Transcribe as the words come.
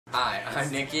Hi, I'm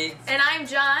Nikki. And I'm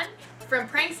John from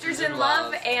Pranksters in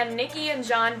Love and Nikki and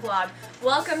John Vlog.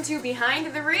 Welcome to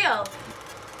Behind the Reel.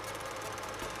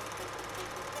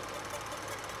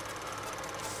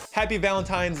 Happy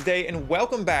Valentine's Day and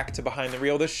welcome back to Behind the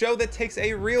Reel, the show that takes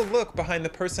a real look behind the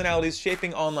personalities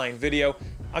shaping online video.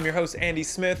 I'm your host, Andy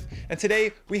Smith, and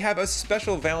today we have a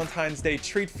special Valentine's Day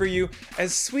treat for you,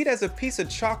 as sweet as a piece of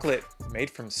chocolate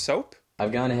made from soap.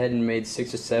 I've gone ahead and made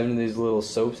 6 or 7 of these little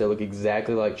soaps that look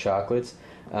exactly like chocolates.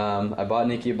 I bought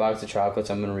Nikki a box of chocolates.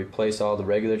 I'm going to replace all the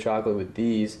regular chocolate with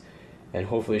these, and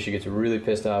hopefully she gets really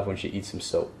pissed off when she eats some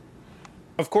soap.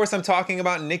 Of course, I'm talking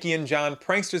about Nikki and John,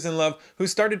 pranksters in love, who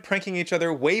started pranking each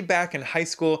other way back in high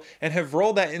school and have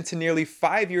rolled that into nearly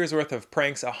 5 years worth of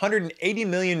pranks, 180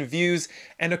 million views,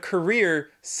 and a career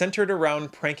centered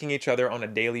around pranking each other on a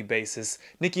daily basis.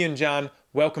 Nikki and John,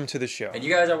 welcome to the show. And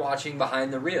you guys are watching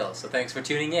Behind the Reel, so thanks for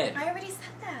tuning in. I already said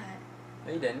that.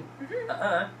 No, you didn't.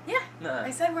 Yeah. Nuh-uh. I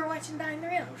said we're watching Behind the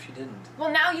Reel. No, she didn't.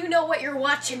 Well, now you know what you're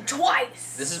watching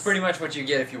twice. This is pretty much what you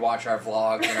get if you watch our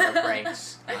vlogs and our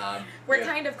pranks. We're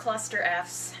kind of cluster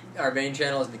Fs. Our main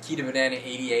channel is Nikki Banana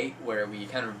 88, where we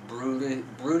kind of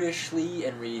brutishly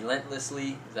and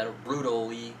relentlessly,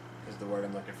 brutally is the word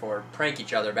I'm looking for, prank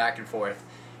each other back and forth.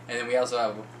 And then we also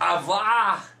have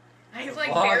I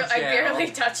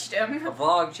barely touched him. a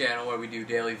vlog channel where we do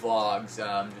daily vlogs,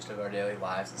 just of our daily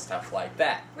lives and stuff like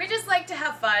that. We just like to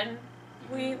have fun.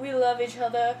 We love each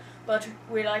other, but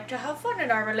we like to have fun in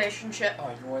our relationship. Oh,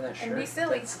 you wore that shirt? And be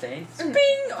silly. That stain?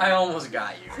 Bing! I almost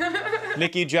got you.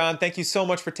 Nikki, John, thank you so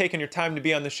much for taking your time to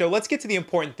be on the show. Let's get to the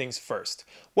important things first.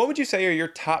 What would you say are your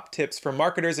top tips for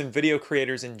marketers and video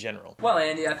creators in general? Well,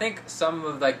 Andy, I think some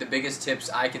of the biggest tips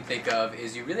I can think of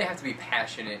is you really have to be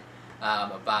passionate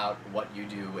about what you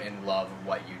do and love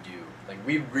what you do.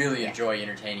 We really enjoy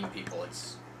entertaining people.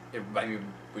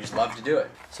 We just love to do it.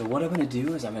 So what I'm going to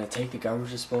do is I'm going to take the garbage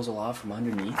disposal off from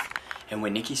underneath, and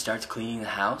when Nikki starts cleaning the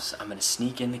house, I'm going to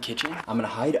sneak in the kitchen. I'm going to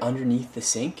hide underneath the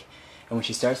sink, and when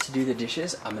she starts to do the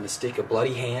dishes, I'm going to stick a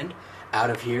bloody hand out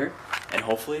of here, and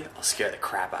hopefully I'll scare the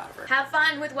crap out of her. Have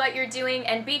fun with what you're doing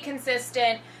and be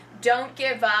consistent. Don't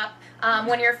give up.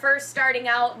 When you're first starting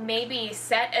out, maybe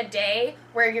set a day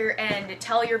where and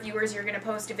tell your viewers you're going to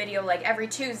post a video like every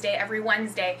Tuesday, every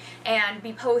Wednesday, and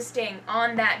be posting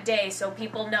on that day so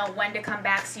people know when to come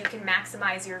back so you can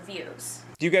maximize your views.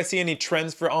 Do you guys see any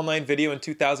trends for online video in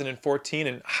 2014,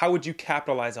 and how would you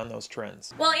capitalize on those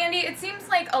trends? Well, Andy, it seems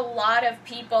like a lot of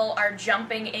people are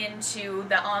jumping into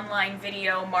the online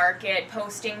video market,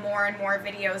 posting more and more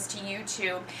videos to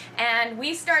YouTube, and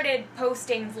we started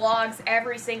posting vlogs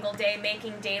every single day,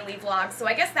 making daily vlogs, so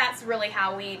I guess that's really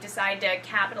how we decided to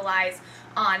capitalize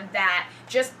on that.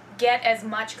 Just get as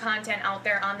much content out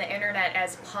there on the internet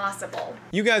as possible.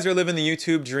 You guys are living the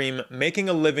YouTube dream, making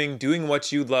a living, doing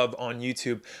what you love on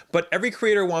YouTube. But every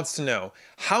creator wants to know,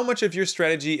 how much of your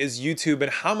strategy is YouTube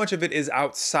and how much of it is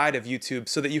outside of YouTube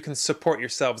so that you can support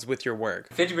yourselves with your work?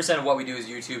 50% of what we do is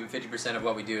YouTube, and 50% of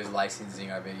what we do is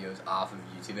licensing our videos off of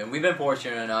YouTube. And we've been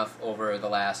fortunate enough over the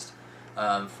last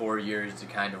 4 years to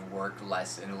kind of work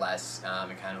less and less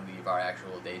and kind of leave our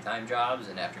actual daytime jobs.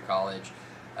 And after college,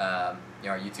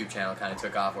 our YouTube channel kind of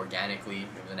took off organically.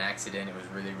 It was an accident. It was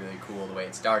really, really cool the way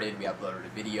it started. We uploaded a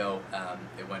video.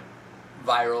 It went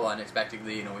viral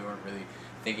unexpectedly. We weren't really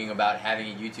thinking about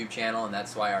having a YouTube channel, and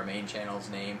that's why our main channel's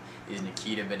name is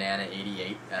Nikki Banana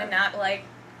 88. And not like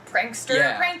Prankster,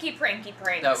 yeah. Pranky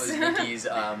Pranks. That was Nikki's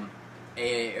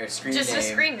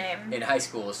screen name in high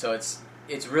school. So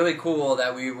it's really cool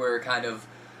that we were kind of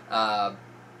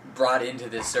brought into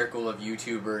this circle of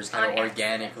YouTubers kind of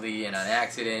organically and on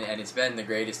accident, and it's been the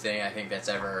greatest thing I think that's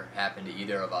ever happened to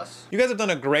either of us. You guys have done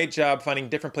a great job finding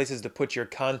different places to put your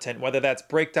content, whether that's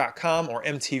Break.com or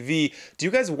MTV. Do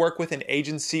you guys work with an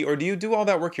agency, or do you do all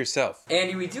that work yourself?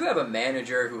 Andy, we do have a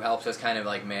manager who helps us kind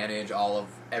of manage all of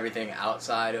everything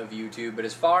outside of YouTube, but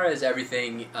as far as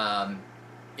everything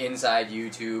inside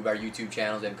YouTube, our YouTube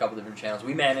channels, we have a couple different channels.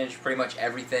 We manage pretty much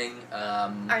everything.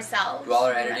 Ourselves. Do all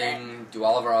our editing, do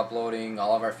all of our uploading,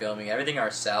 all of our filming, everything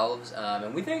ourselves.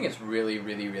 And we think it's really,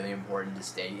 really, really important to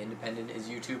stay independent as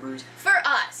YouTubers. For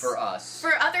us. For us.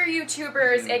 For other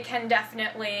YouTubers, it can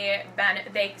definitely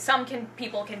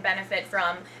people can benefit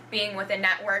from being with a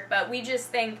network, but we just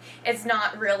think it's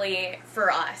not really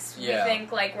for us. Yeah. We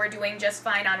think we're doing just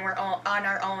fine on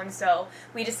our own, so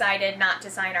we decided not to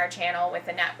sign our channel with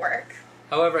a network.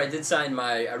 However, I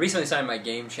recently signed my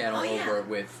game channel over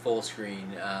with full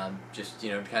screen, just, you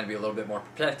know, to kind of be a little bit more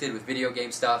protected with video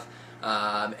game stuff.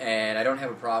 And I don't have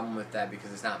a problem with that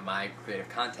because it's not my creative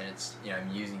content. It's, you know,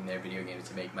 I'm using their video games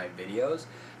to make my videos.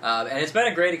 And it's been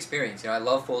a great experience. You know, I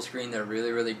love full screen. They're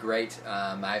really, really great.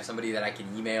 I have somebody that I can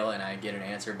email and I get an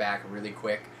answer back really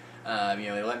quick. You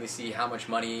know, they let me see how much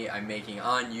money I'm making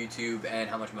on YouTube and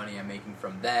how much money I'm making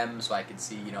from them, so I can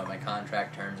see, you know, my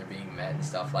contract terms are being met and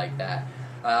stuff like that.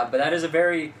 But that is a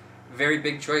very, very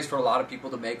big choice for a lot of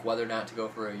people to make, whether or not to go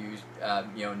for a used,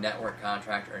 you know, network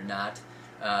contract or not.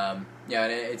 Yeah,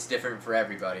 and it's different for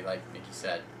everybody, like Nikki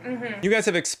said. You guys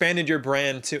have expanded your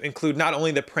brand to include not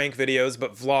only the prank videos,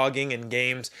 but vlogging and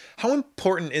games. How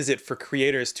important is it for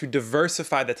creators to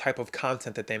diversify the type of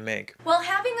content that they make? Well,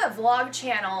 having a vlog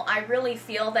channel, I really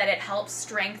feel that it helps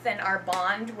strengthen our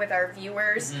bond with our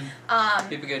viewers.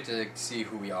 People get to see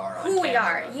who we are on Who we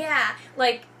camera. are, yeah.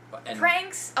 Like, And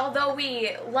pranks, although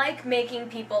we like making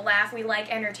people laugh, we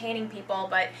like entertaining people,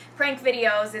 but prank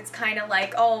videos, it's kind of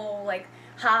like, oh, like,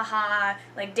 ha-ha,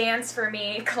 like dance for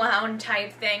me, clown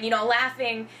type thing, you know,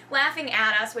 laughing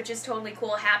at us, which is totally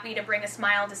cool, happy to bring a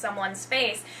smile to someone's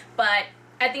face, but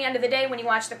at the end of the day, when you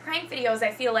watch the prank videos, I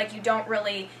feel like you don't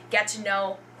really get to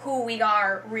know who we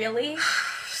are, really.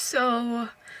 So,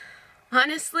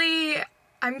 honestly,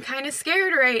 I'm kind of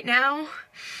scared right now.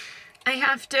 I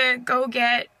have to go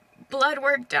get blood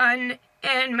work done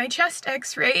and my chest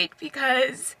x-rayed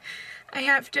because they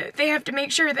have to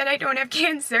make sure that I don't have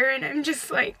cancer, and I'm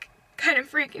just like kind of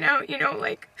freaking out, you know,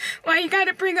 like, why you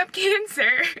gotta bring up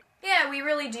cancer? Yeah, we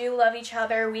really do love each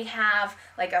other. We have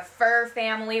like a fur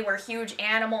family. We're huge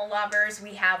animal lovers.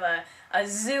 We have a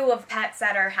zoo of pets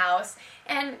at our house.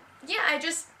 And yeah,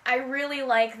 I really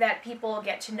like that people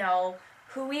get to know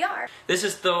who we are. This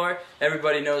is Thor.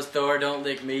 Everybody knows Thor, don't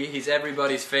lick me. He's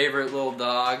everybody's favorite little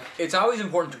dog. it's always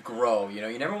important to grow, you know,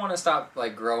 you never want to stop,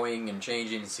 like, growing and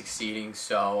changing and succeeding,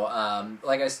 so,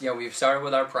 like I said, you know, we've started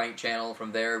with our prank channel.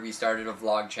 From there, we started a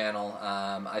vlog channel.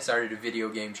 I started a video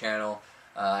game channel.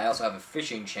 I also have a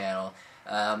fishing channel.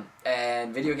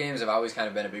 And video games have always kind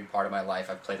of been a big part of my life.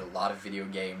 I've played a lot of video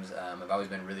games. I've always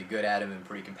been really good at them and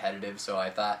pretty competitive, so I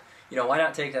thought, you know, why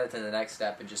not take that to the next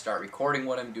step and just start recording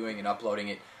what I'm doing and uploading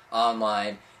it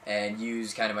online and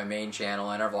use kind of my main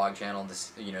channel and our vlog channel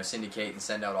to, you know, syndicate and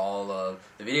send out all of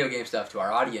the video game stuff to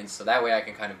our audience, so that way I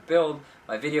can kind of build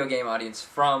my video game audience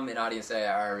from an audience that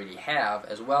I already have,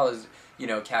 as well as, you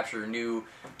know, capture new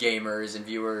gamers and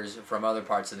viewers from other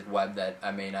parts of the web that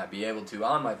I may not be able to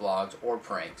on my vlogs or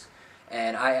pranks.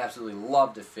 And I absolutely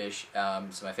love to fish.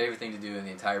 It's my favorite thing to do in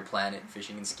the entire planet,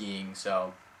 fishing and skiing,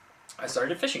 so I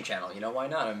started a fishing channel. You know, why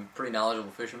not? I'm a pretty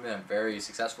knowledgeable fisherman. I'm very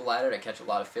successful at it. I catch a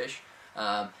lot of fish.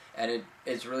 And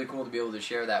it's really cool to be able to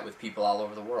share that with people all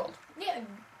over the world. Yeah,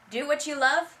 do what you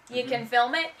love. You can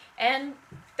film it, and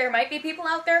there might be people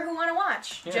out there who want to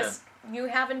watch. Yeah. Just you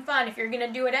having fun. If you're going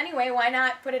to do it anyway, why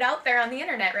not put it out there on the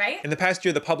internet, right? In the past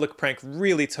year, the public prank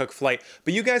really took flight,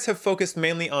 but you guys have focused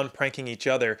mainly on pranking each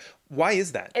other. Why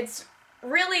is that? It's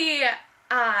really,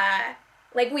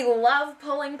 like, we love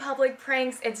pulling public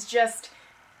pranks. It's just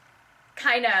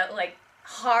kind of, like,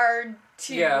 hard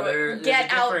to there's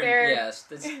get a out different- there. Yes,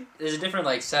 there's a different,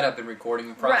 like, setup and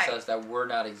recording process that we're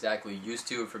not exactly used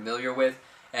to or familiar with,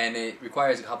 and it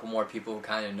requires a couple more people who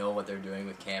kind of know what they're doing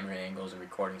with camera angles and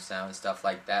recording sound and stuff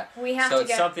like that. We have so to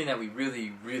it's get something that we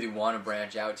really, really want to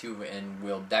branch out to, and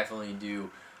we'll definitely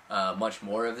do much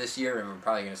more of this year, and we're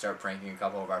probably going to start pranking a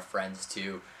couple of our friends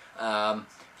too.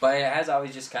 But it has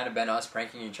always just kind of been us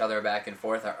pranking each other back and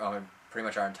forth pretty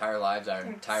much our entire lives, our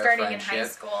entire starting friendship. in high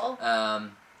school.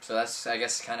 So that's, I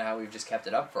guess, kind of how we've just kept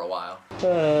it up for a while.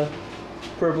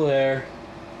 Purple hair.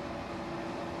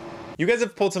 You guys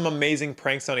have pulled some amazing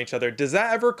pranks on each other. Does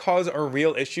that ever cause a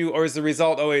real issue, or is the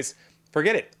result always,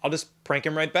 forget it, I'll just prank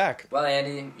him right back? Well,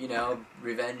 Andy, you know,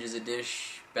 revenge is a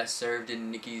dish best served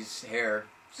in Nikki's hair.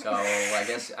 So I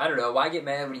guess, I don't know, why get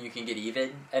mad when you can get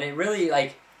even? And it really,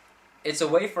 like, it's a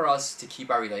way for us to keep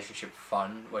our relationship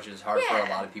fun, which is hard for a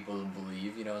lot of people to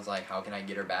believe. You know, it's like, how can I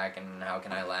get her back and how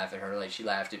can I laugh at her? Like, she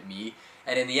laughed at me.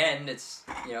 And in the end, it's,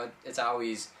 you know, it's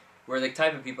always, we're the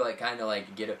type of people that kind of,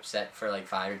 like, get upset for, like,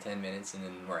 5 or 10 minutes and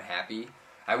then we're happy.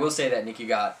 I will say that Nikki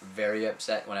got very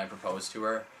upset when I proposed to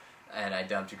her and I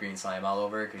dumped green slime all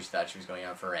over her because she thought she was going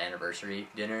out for her anniversary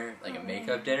dinner, like a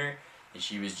makeup dinner. And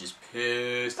she was just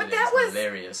pissed, But and it that was was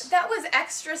hilarious. That was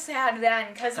extra sad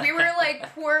then, because we were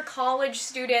like poor college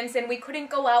students, and we couldn't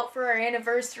go out for our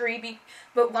anniversary,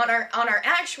 but on our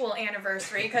actual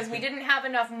anniversary, because we didn't have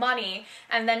enough money.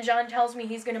 And then John tells me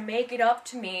he's gonna make it up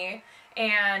to me,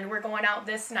 and we're going out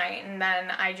this night, and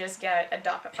then I just get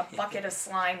a bucket of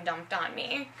slime dumped on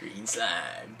me. Green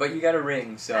slime. But you got a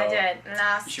ring, so... I did, and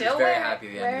I she still was very wear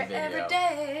happy at the end of the video. every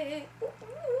day.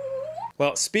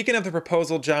 Well, speaking of the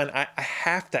proposal, John, I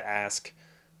have to ask,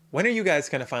 when are you guys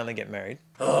going to finally get married?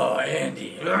 Oh,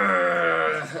 Andy.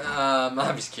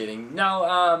 I'm just kidding.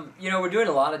 No, you know, we're doing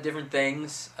a lot of different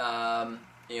things.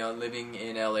 You know, living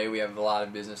in LA, we have a lot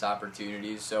of business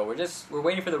opportunities, so we're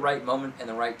waiting for the right moment and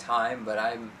the right time, but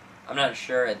I'm not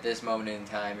sure at this moment in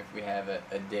time if we have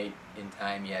a date in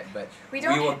time yet, but we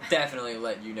will definitely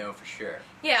let you know for sure.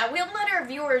 Yeah, we'll let our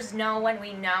viewers know when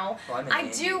we know. Well, I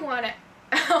do want to...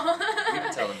 You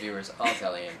can tell the viewers, I'll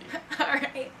tell Andy.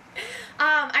 Alright.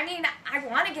 I mean, I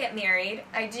want to get married.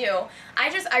 I do.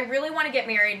 I really want to get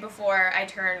married before I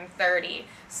turn 30.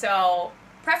 So,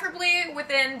 preferably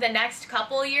within the next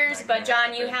couple years. But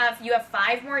John, you have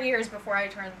 5 more years before I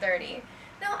turn 30.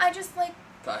 No, I just like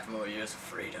 5 more years of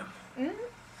freedom.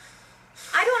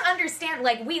 I don't understand.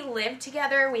 Like, we live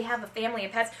together. We have a family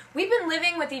of pets. We've been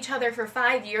living with each other for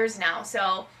 5 years now.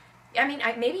 So, I mean,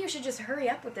 maybe you should just hurry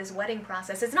up with this wedding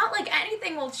process. It's not like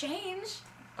anything will change.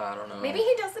 I don't know. Maybe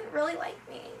he doesn't really like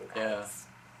me. Yeah.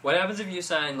 What happens if you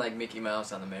sign, like, Mickey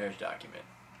Mouse on the marriage document?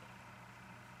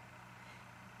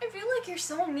 I feel like you're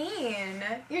so mean.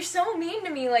 You're so mean to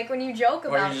me, like, when you joke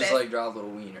about this. Or you just, like, draw a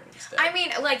little wiener instead. I mean,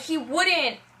 like, he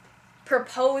wouldn't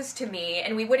propose to me,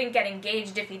 and we wouldn't get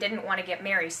engaged if he didn't want to get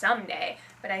married someday.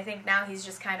 But I think now he's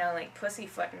just kind of, like,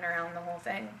 pussyfooting around the whole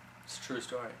thing. It's a true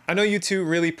story. I know you two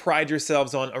really pride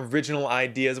yourselves on original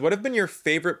ideas. What have been your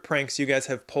favorite pranks you guys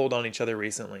have pulled on each other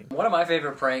recently? One of my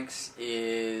favorite pranks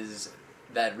is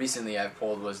that recently I've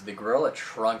pulled was the gorilla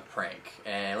trunk prank.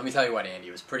 And let me tell you what, Andy,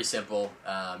 it was pretty simple.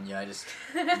 You know, I just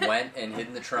went and hid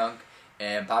in the trunk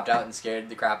and popped out and scared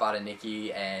the crap out of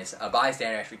Nikki, and a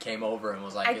bystander actually came over and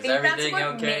was like, "Is everything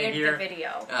okay here?" The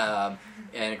video.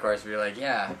 And of course we were like,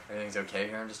 "Yeah, everything's okay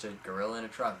here. I'm just a gorilla in a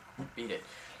trunk. Beat it."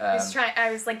 I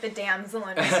was like the damsel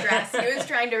in distress. He was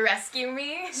trying to rescue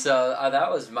me. So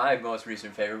that was my most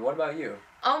recent favorite. What about you?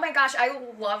 Oh my gosh, I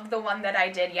loved the one that I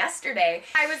did yesterday.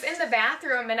 I was in the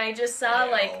bathroom and I just saw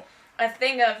like a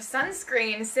thing of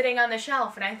sunscreen sitting on the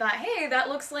shelf, and I thought, hey, that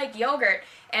looks like yogurt.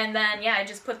 And then, yeah, I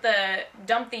just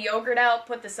dumped the yogurt out,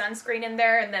 put the sunscreen in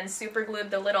there, and then super glued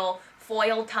the little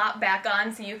foil top back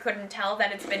on so you couldn't tell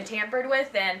that it's been tampered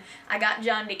with, and I got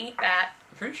John to eat that.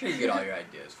 I'm pretty sure you get all your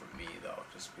ideas from me, though.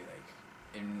 Just be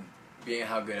like, in being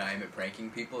how good I am at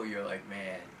pranking people, you're like,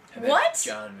 man, I bet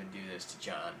John would do this to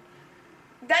John.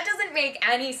 That doesn't make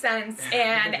any sense,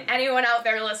 and anyone out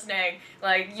there listening,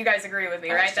 like, you guys agree with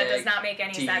me, right? That does not make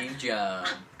any sense. Team John.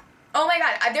 Oh my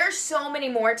god, there's so many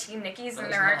more Team Nickies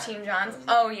than there are Team Johns.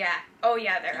 Oh yeah,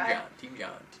 there are. Team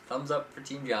John. Thumbs up for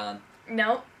Team John.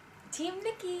 Nope. Team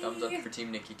Nikki. Thumbs up for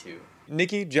Team Nikki too.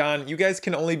 Nikki, John, you guys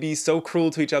can only be so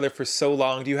cruel to each other for so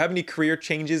long. Do you have any career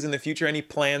changes in the future? Any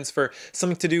plans for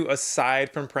something to do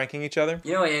aside from pranking each other?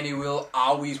 You know, Andy, we'll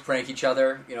always prank each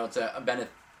other. You know, it's been a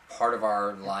part of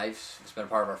our life. It's been a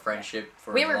part of our friendship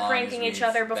for we were pranking each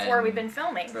other before we've been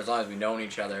filming. For as long as we've known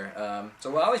each other.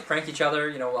 So we'll always prank each other.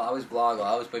 You know, we'll always vlog. We'll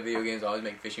always play video games. We'll always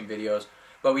make fishing videos.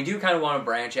 But we do kind of want to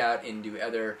branch out into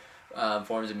other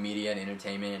forms of media and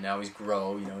entertainment, and always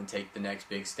grow, you know, and take the next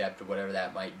big step to whatever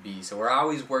that might be. So we're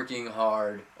always working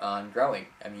hard on growing.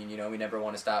 I mean, you know, we never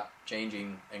want to stop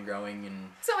changing and growing, and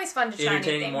it's always fun to try new things.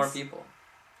 Entertaining more people.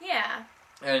 Yeah.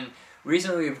 And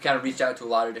recently we've kind of reached out to a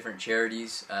lot of different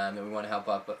charities that we want to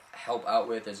help out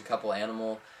with. There's a couple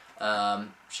animal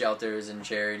shelters and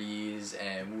charities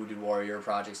and Wounded Warrior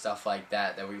projects, stuff like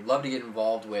that we'd love to get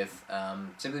involved with,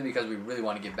 simply because we really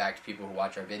want to give back to people who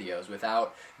watch our videos.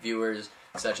 Without viewers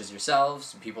such as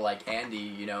yourselves, people like Andy,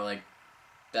 you know, like,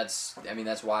 that's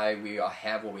why we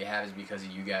have what we have, is because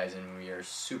of you guys, and we are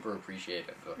super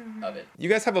appreciative of it. You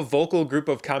guys have a vocal group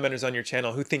of commenters on your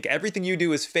channel who think everything you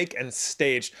do is fake and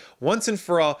staged. Once and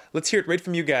for all, let's hear it right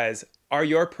from you guys. Are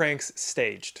your pranks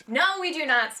staged? No, we do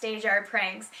not stage our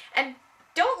pranks. And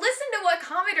don't listen to what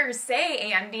commenters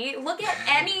say, Andy. Look at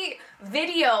any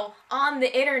video on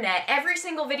the internet. Every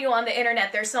single video on the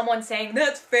internet, there's someone saying,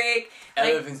 that's fake.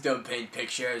 Elephants don't paint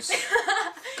pictures.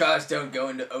 Cars don't go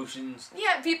into oceans.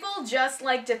 Yeah, people just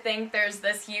like to think there's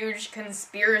this huge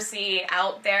conspiracy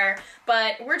out there.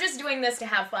 But we're just doing this to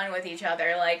have fun with each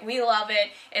other. Like, we love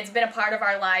it. It's been a part of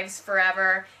our lives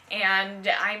forever. And,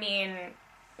 I mean,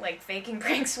 like, faking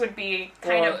pranks would be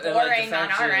kind of boring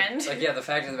on our end. Like, yeah, the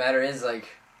fact of the matter is, like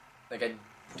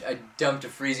I dumped a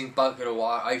freezing bucket of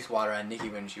ice water on Nikki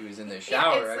when she was in the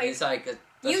shower. Yeah, it's like that's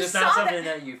just not something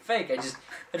that you fake. I just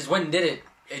went and did it.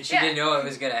 and she didn't know it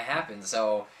was gonna happen.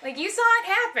 So like you saw it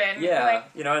happen. Yeah, like,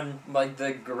 you know, and like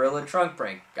the gorilla trunk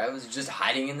prank, I was just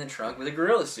hiding in the trunk with a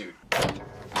gorilla suit.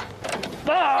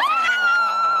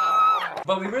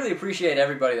 But we really appreciate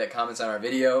everybody that comments on our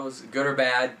videos, good or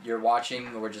bad. You're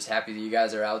watching. We're just happy that you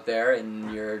guys are out there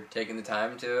and you're taking the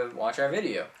time to watch our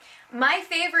video. My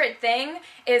favorite thing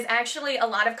is actually a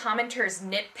lot of commenters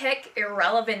nitpick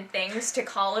irrelevant things to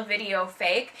call a video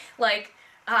fake. Like,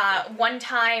 one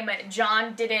time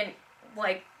John didn't,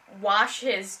 like, wash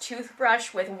his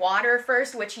toothbrush with water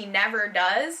first, which he never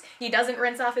does. He doesn't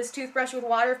rinse off his toothbrush with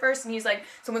water first, and he's like,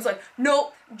 someone's like,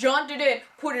 nope, John didn't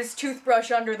put his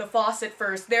toothbrush under the faucet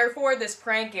first, therefore this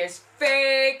prank is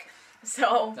fake.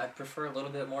 So I prefer a little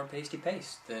bit more pasty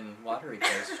paste than watery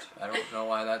paste. I don't know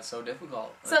why that's so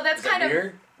difficult. So that's kind of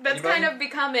weird? That's kind of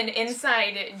become an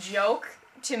inside joke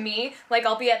to me. Like,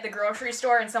 I'll be at the grocery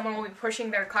store and someone will be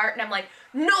pushing their cart and I'm like,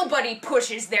 nobody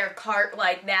pushes their cart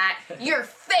like that. You're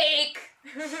fake.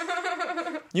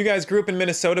 You guys grew up in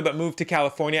Minnesota but moved to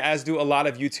California, as do a lot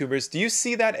of YouTubers. Do you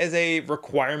see that as a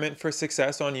requirement for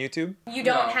success on YouTube? You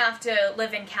don't have to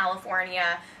live in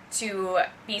California to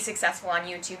be successful on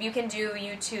YouTube. You can do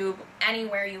YouTube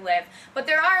anywhere you live. But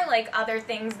there are like other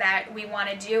things that we want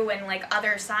to do and like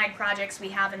other side projects we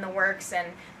have in the works and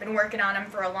been working on them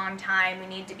for a long time. We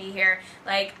need to be here.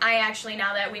 Like, I actually,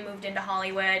 now that we moved into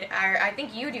Hollywood, I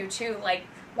think you do too, like,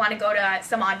 want to go to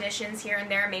some auditions here and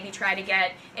there, maybe try to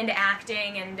get into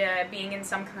acting and being in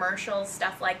some commercials,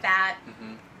 stuff like that.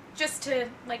 Just to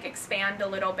like expand a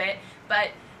little bit.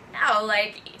 But no,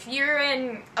 like, if you're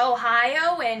in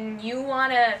Ohio and you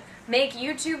want to make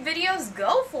YouTube videos,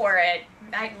 go for it.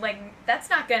 That's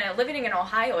not gonna, living in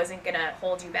Ohio isn't gonna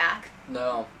hold you back.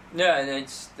 No. Yeah, and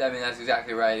I mean, that's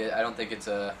exactly right. I don't think it's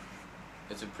a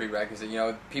prerequisite. You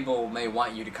know, people may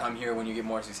want you to come here when you get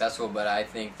more successful, but I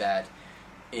think that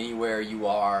anywhere you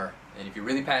are, and if you're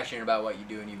really passionate about what you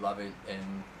do and you love it,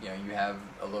 and, you know, you have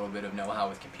a little bit of know-how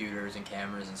with computers and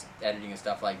cameras and editing and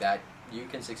stuff like that, you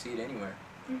can succeed anywhere.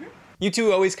 You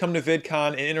two always come to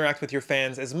VidCon and interact with your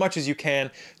fans as much as you can.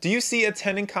 Do you see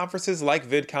attending conferences like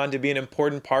VidCon to be an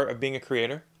important part of being a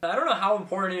creator? I don't know how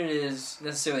important it is,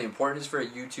 necessarily important is for a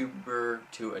YouTuber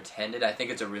to attend it. I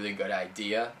think it's a really good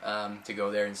idea to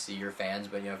go there and see your fans,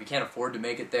 but, you know, if you can't afford to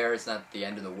make it there, it's not the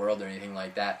end of the world or anything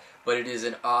like that. But it is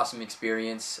an awesome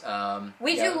experience.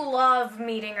 We do love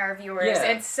meeting our viewers.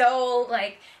 Yeah. It's so,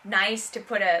 like, nice to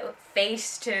put a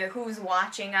face to who's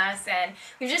watching us, and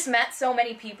we've just met so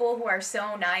many people who are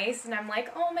so nice, and I'm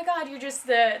like, oh my god, you're just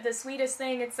the sweetest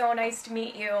thing. It's so nice to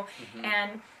meet you.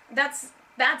 And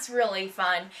that's really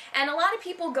fun. And a lot of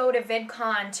people go to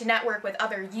VidCon to network with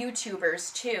other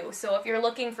YouTubers too. So if you're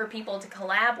looking for people to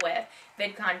collab with,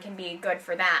 VidCon can be good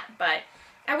for that. But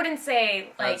I wouldn't say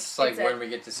like that's like when we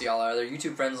get to see all our other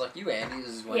YouTube friends like you, Andy.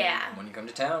 This is when you come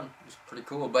to town. It's pretty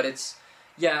cool. But it's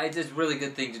a really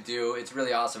good thing to do. It's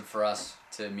really awesome for us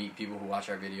to meet people who watch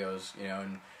our videos, you know,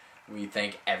 and we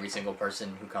thank every single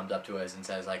person who comes up to us and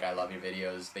says like, I love your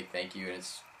videos. They thank you, and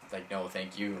it's like, no,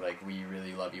 thank you. Like, we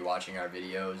really love you watching our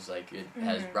videos. Like, it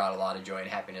has brought a lot of joy and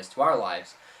happiness to our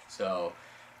lives. So,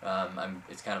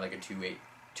 it's kind of like a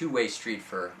two-way street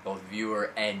for both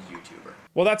viewer and YouTuber.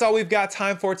 Well, that's all we've got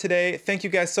time for today. Thank you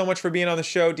guys so much for being on the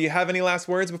show. Do you have any last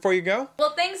words before you go?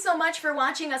 Well, thanks so much for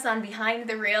watching us on Behind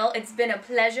the Reel. It's been a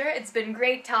pleasure. It's been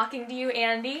great talking to you,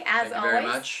 Andy, as always. Thank you very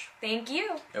much. Thank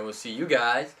you. And we'll see you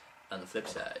guys on the flip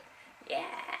side. Yeah.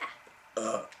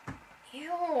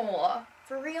 Ew.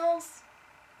 For reals?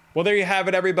 Well, there you have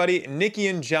it, everybody. Nikki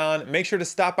and John. Make sure to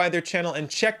stop by their channel and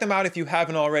check them out if you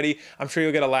haven't already. I'm sure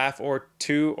you'll get a laugh or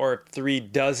 2 or 3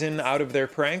 dozen out of their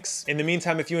pranks. In the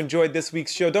meantime, if you enjoyed this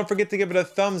week's show, don't forget to give it a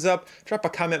thumbs up, drop a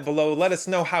comment below, let us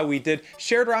know how we did,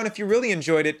 share it around if you really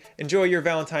enjoyed it, enjoy your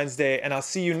Valentine's Day, and I'll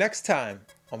see you next time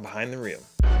on Behind the Reel.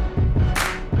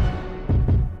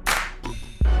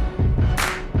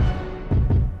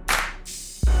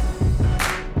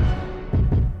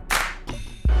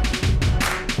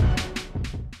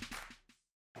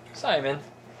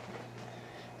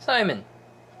 Simon,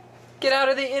 get out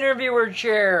of the interviewer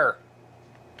chair.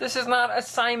 This is not a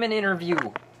Simon interview.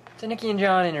 It's a Nikki and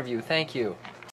John interview. Thank you.